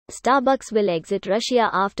Starbucks will exit Russia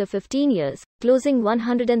after 15 years, closing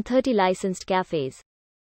 130 licensed cafes.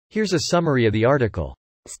 Here's a summary of the article.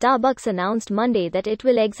 Starbucks announced Monday that it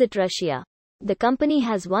will exit Russia. The company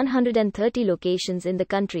has 130 locations in the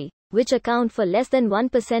country, which account for less than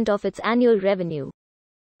 1% of its annual revenue.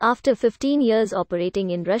 After 15 years operating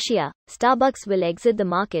in Russia, Starbucks will exit the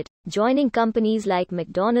market, joining companies like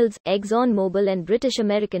McDonald's, ExxonMobil and British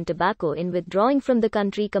American Tobacco in withdrawing from the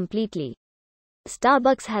country completely.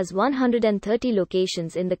 Starbucks has 130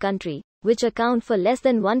 locations in the country, which account for less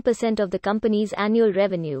than 1% of the company's annual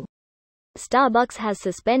revenue. Starbucks has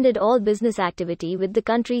suspended all business activity with the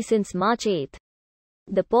country since March 8.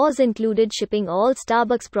 The pause included shipping all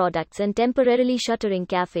Starbucks products and temporarily shuttering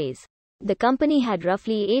cafes. The company had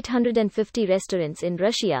roughly 850 restaurants in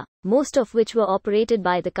Russia, most of which were operated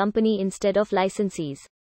by the company instead of licensees.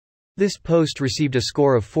 This post received a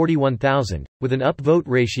score of 41,000, with an upvote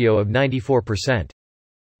ratio of 94%.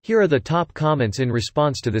 Here are the top comments in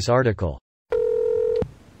response to this article.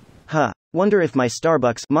 Wonder if my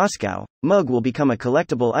Starbucks Moscow mug will become a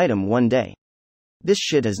collectible item one day. This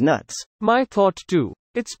shit is nuts. My thought too.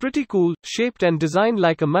 It's pretty cool, shaped and designed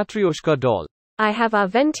like a Matryoshka doll. I have our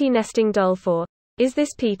Venti nesting doll for. Is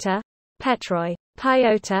this Peter? Petroy.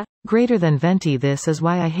 Pyotr? Greater than Venti. This is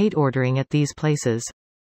why I hate ordering at these places.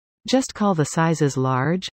 Just call the sizes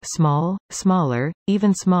large, small, smaller,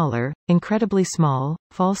 even smaller, incredibly small,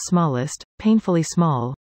 false smallest, painfully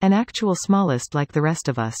small, and actual smallest like the rest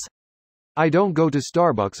of us. I don't go to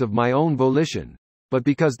Starbucks of my own volition, but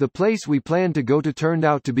because the place we planned to go to turned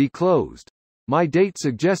out to be closed. My date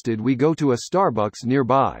suggested we go to a Starbucks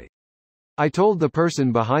nearby. I told the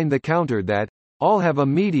person behind the counter that, I'll have a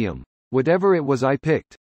medium, whatever it was I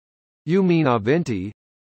picked. You mean a venti?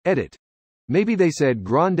 Edit. Maybe they said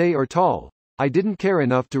grande or tall. I didn't care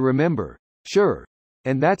enough to remember. Sure.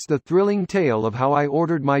 And that's the thrilling tale of how I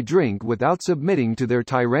ordered my drink without submitting to their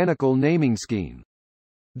tyrannical naming scheme.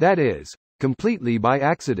 That is, completely by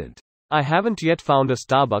accident. I haven't yet found a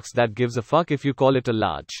Starbucks that gives a fuck if you call it a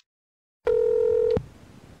large.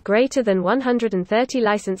 Greater than 130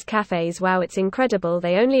 licensed cafes. Wow, it's incredible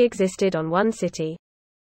they only existed on one city.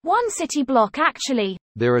 One city block actually.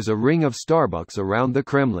 There is a ring of Starbucks around the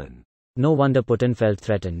Kremlin. No wonder Putin felt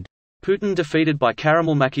threatened. Putin defeated by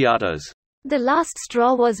caramel macchiatos. The last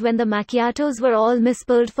straw was when the macchiatos were all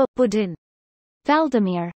misspelled for Putin.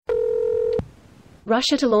 Valdemir.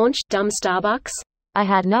 Russia to launch dumb Starbucks? I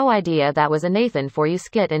had no idea that was a Nathan For You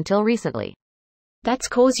skit until recently. That's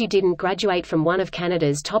 'cause you didn't graduate from one of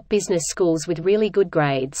Canada's top business schools with really good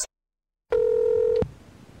grades.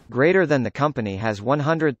 Greater than the company has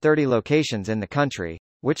 130 locations in the country,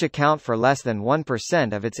 which account for less than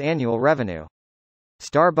 1% of its annual revenue.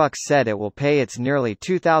 Starbucks said it will pay its nearly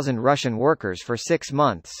 2,000 Russian workers for 6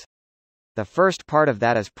 months. The first part of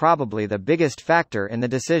that is probably the biggest factor in the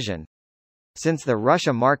decision. Since the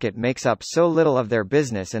Russia market makes up so little of their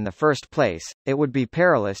business in the first place, it would be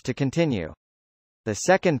perilous to continue. The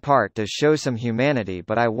second part does show some humanity,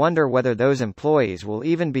 but I wonder whether those employees will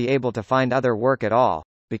even be able to find other work at all,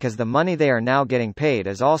 because the money they are now getting paid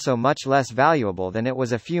is also much less valuable than it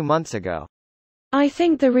was a few months ago. I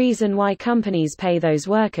think the reason why companies pay those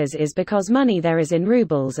workers is because money there is in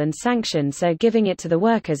rubles and sanctioned, so giving it to the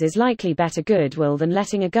workers is likely better goodwill than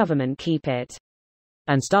letting a government keep it.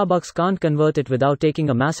 And Starbucks can't convert it without taking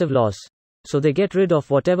a massive loss. So they get rid of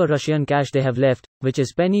whatever Russian cash they have left, which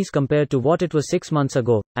is pennies compared to what it was 6 months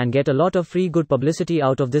ago, and get a lot of free good publicity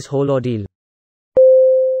out of this whole ordeal.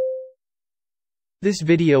 This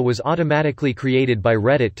video was automatically created by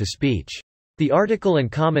Reddit to speech. The article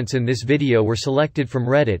and comments in this video were selected from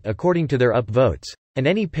Reddit according to their upvotes, and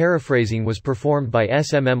any paraphrasing was performed by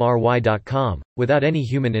smmry.com, without any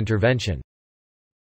human intervention.